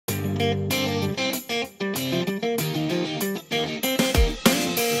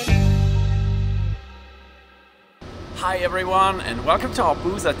Hi everyone, and welcome to our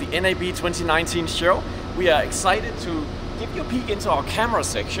booth at the NAB 2019 show. We are excited to give you a peek into our camera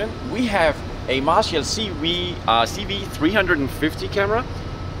section. We have a Marshall CV350 camera,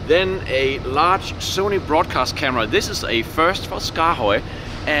 then a large Sony broadcast camera. This is a first for SKAARHOJ,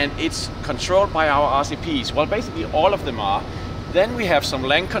 and it's controlled by our RCPs. Well, basically all of them are. Then we have some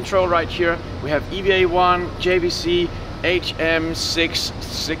length control right here. We have EVA1, JVC,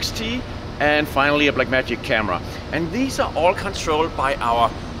 HM660, and finally a Blackmagic camera. And these are all controlled by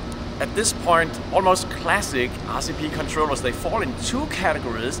our, at this point, almost classic RCP controllers. They fall in two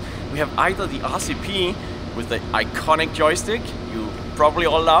categories. We have either the RCP with the iconic joystick you probably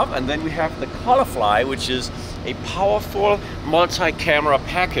all love, and then we have the Colorfly, which is a powerful multi-camera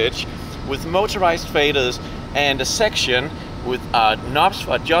package with motorized faders and a section with knobs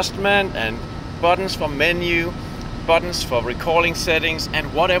for adjustment and buttons for menu, buttons for recalling settings,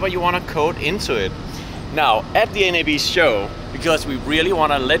 and whatever you want to code into it. Now, at the NAB show, because we really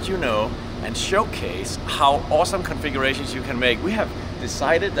want to let you know and showcase how awesome configurations you can make, we have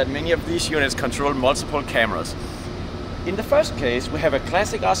decided that many of these units control multiple cameras. In the first case, we have a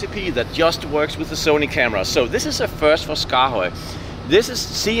classic RCP that just works with the Sony camera. So this is a first for SKAARHOJ. This is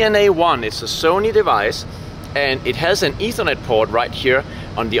CNA1, it's a Sony device, and it has an Ethernet port right here.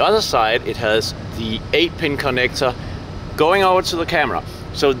 On the other side, it has the 8-pin connector going over to the camera.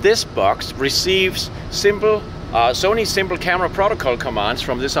 So this box receives Sony simple camera protocol commands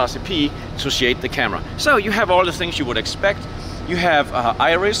from this RCP to shade the camera. So you have all the things you would expect. You have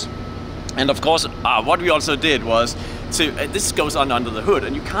iris, and of course what we also did was this goes on under the hood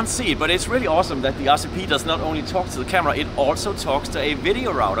and you can't see it, but it's really awesome that the RCP does not only talk to the camera, it also talks to a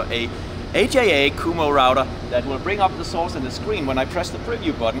video router, a AJA Kumo router that will bring up the source and the screen when I press the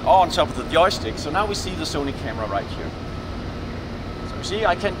preview button on top of the joystick. So now we see the Sony camera right here. So you see,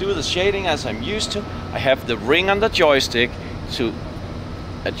 I can do the shading as I'm used to. I have the ring on the joystick to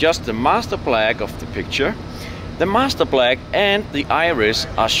adjust the master black of the picture. The master black and the iris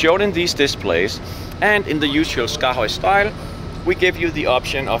are shown in these displays, and in the usual SKAARHOJ style, we give you the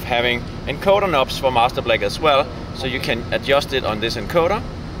option of having encoder knobs for master black as well, so you can adjust it on this encoder.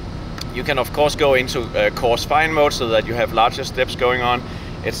 You can of course go into coarse fine mode so that you have larger steps going on,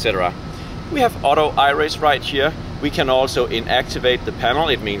 etc. We have auto iris right here. We can also inactivate the panel.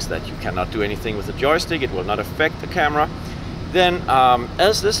 It means that you cannot do anything with the joystick. It will not affect the camera. Then,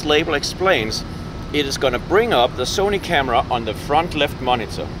 as this label explains, it is going to bring up the Sony camera on the front left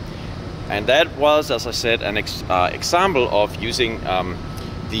monitor. And that was, as I said, an example of using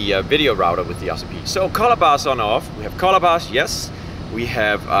the video router with the RCP. So color bars on off. We have color bars, yes. We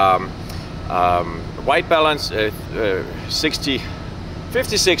have white balance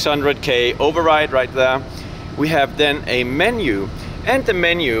 5600K override right there. We have then a menu, and the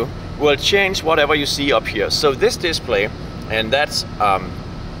menu will change whatever you see up here. So this display, and that's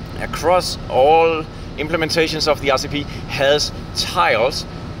across all implementations of the RCP, has tiles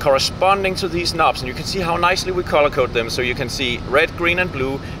corresponding to these knobs, and you can see how nicely we color code them. So you can see red, green and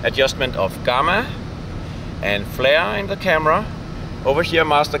blue adjustment of gamma and flare in the camera. Over here,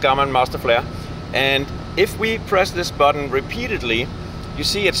 master gamma and master flare. And if we press this button repeatedly, you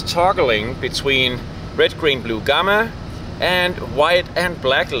see it's toggling between red, green, blue, gamma and white and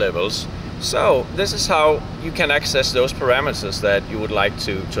black levels. So this is how you can access those parameters that you would like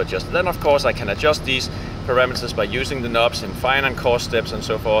to adjust. Then of course I can adjust these parameters by using the knobs in fine and coarse steps and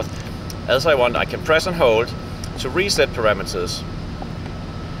so forth. As I want, I can press and hold to reset parameters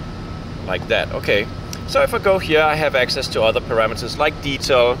like that. Okay. So if I go here, I have access to other parameters like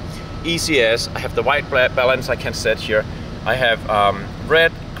detail, ECS. I have the white balance I can set here. I have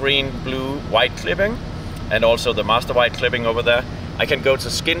red, green, blue, white clipping, and also the master white clipping over there. I can go to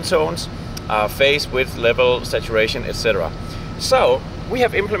skin tones, phase, width, level, saturation, etc. So we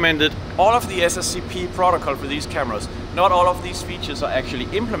have implemented all of the SSCP protocol for these cameras. Not all of these features are actually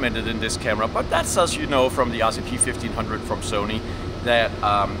implemented in this camera, but that's, as you know, from the RCP 1500 from Sony, that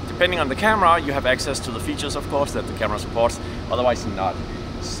depending on the camera, you have access to the features, of course, that the camera supports, otherwise not.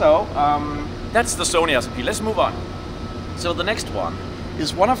 So that's the Sony RCP. Let's move on. So the next one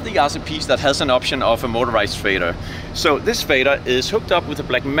is one of the RCPs that has an option of a motorized fader. So this fader is hooked up with a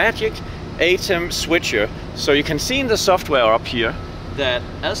Blackmagic ATEM switcher. So you can see in the software up here that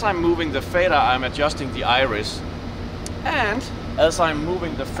as I'm moving the fader, I'm adjusting the iris. And as I'm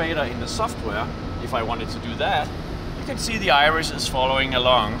moving the fader in the software, if I wanted to do that, you can see the iris is following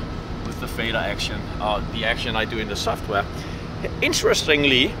along with the fader action, or the action I do in the software.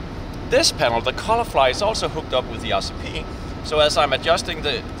 Interestingly, this panel, the Colorfly, is also hooked up with the RCP, So as I'm adjusting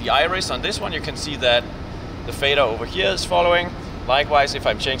the iris on this one, you can see that the fader over here is following. Likewise, if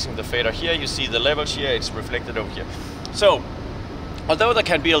I'm changing the fader here, you see the levels here, it's reflected over here. So, although there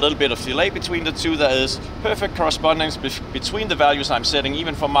can be a little bit of delay between the two, there is perfect correspondence between the values I'm setting,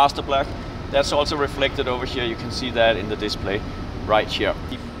 even for master black. That's also reflected over here. You can see that in the display right here.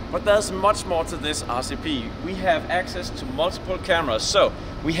 But there's much more to this RCP. We have access to multiple cameras. So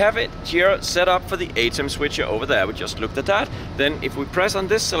we have it here set up for the ATEM switcher over there. We just looked at that. Then if we press on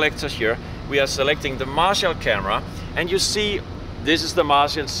this selector here, we are selecting the Marshall camera. And you see, this is the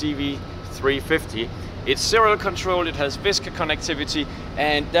Marshall CV350. It's serial control, it has VISCA connectivity,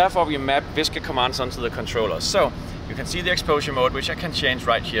 and therefore we map VISCA commands onto the controller. So you can see the exposure mode, which I can change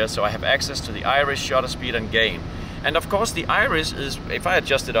right here. So I have access to the iris, shutter speed, and gain. And of course the iris is, if I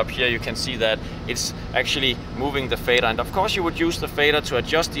adjust it up here, you can see that it's actually moving the fader. And of course you would use the fader to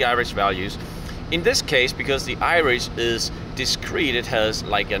adjust the iris values. In this case, because the iris is discrete, it has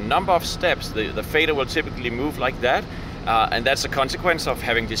like a number of steps. The fader will typically move like that. And that's a consequence of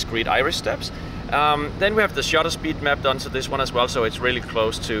having discrete iris steps. Then we have the shutter speed mapped onto this one as well, so it's really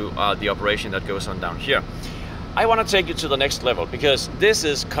close to the operation that goes on down here. I want to take you to the next level, because this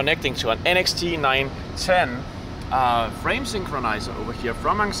is connecting to an NXT 910 frame synchronizer over here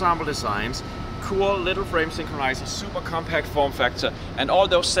from Ensemble Designs. Cool little frame synchronizer, super compact form factor, and all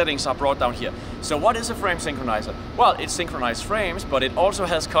those settings are brought down here. So what is a frame synchronizer? Well, it synchronizes frames, but it also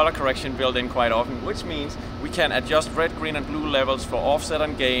has color correction built in quite often, which means we can adjust red, green, and blue levels for offset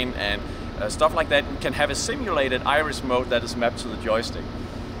and gain and stuff like that. We can have a simulated iris mode that is mapped to the joystick.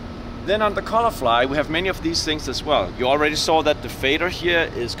 Then on the color fly, we have many of these things as well. You already saw that the fader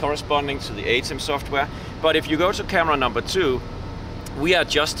here is corresponding to the ATEM software, but if you go to camera number 2, we are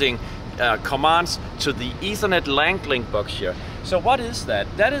adjusting commands to the Ethernet LAN link box here. So what is that?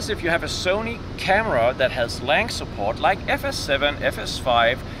 That is if you have a Sony camera that has LAN support, like FS7,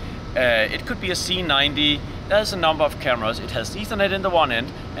 FS5, it could be a C90, there's a number of cameras. It has Ethernet in the one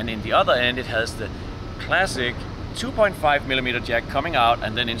end, and in the other end it has the classic 2.5mm jack coming out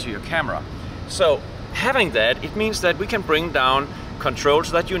and then into your camera. So having that, it means that we can bring down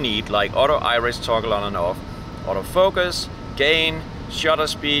controls that you need, like auto iris toggle on and off, autofocus, gain, shutter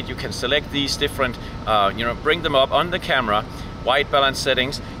speed. You can select these different, bring them up on the camera, white balance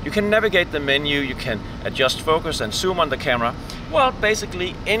settings. You can navigate the menu, you can adjust focus and zoom on the camera. Well,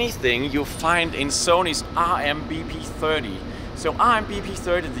 basically anything you find in Sony's RMBP30. So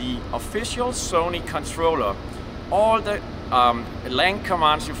RMBP30, the official Sony controller, all the LAN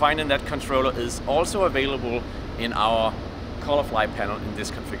commands you find in that controller is also available in our ColorFly panel in this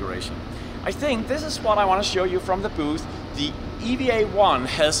configuration. I think this is what I want to show you from the booth. The EVA1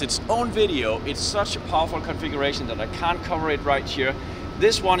 has its own video. It's such a powerful configuration that I can't cover it right here.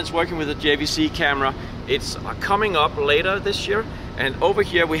 This one is working with a JVC camera. It's coming up later this year. And over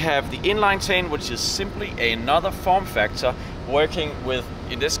here we have the inline 10, which is simply another form factor working with,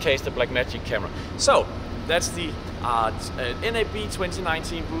 in this case, the Blackmagic camera. So that's the NAB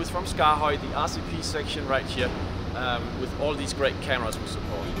 2019 booth from SKAARHOJ, the RCP section right here, with all these great cameras we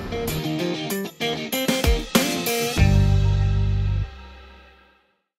support.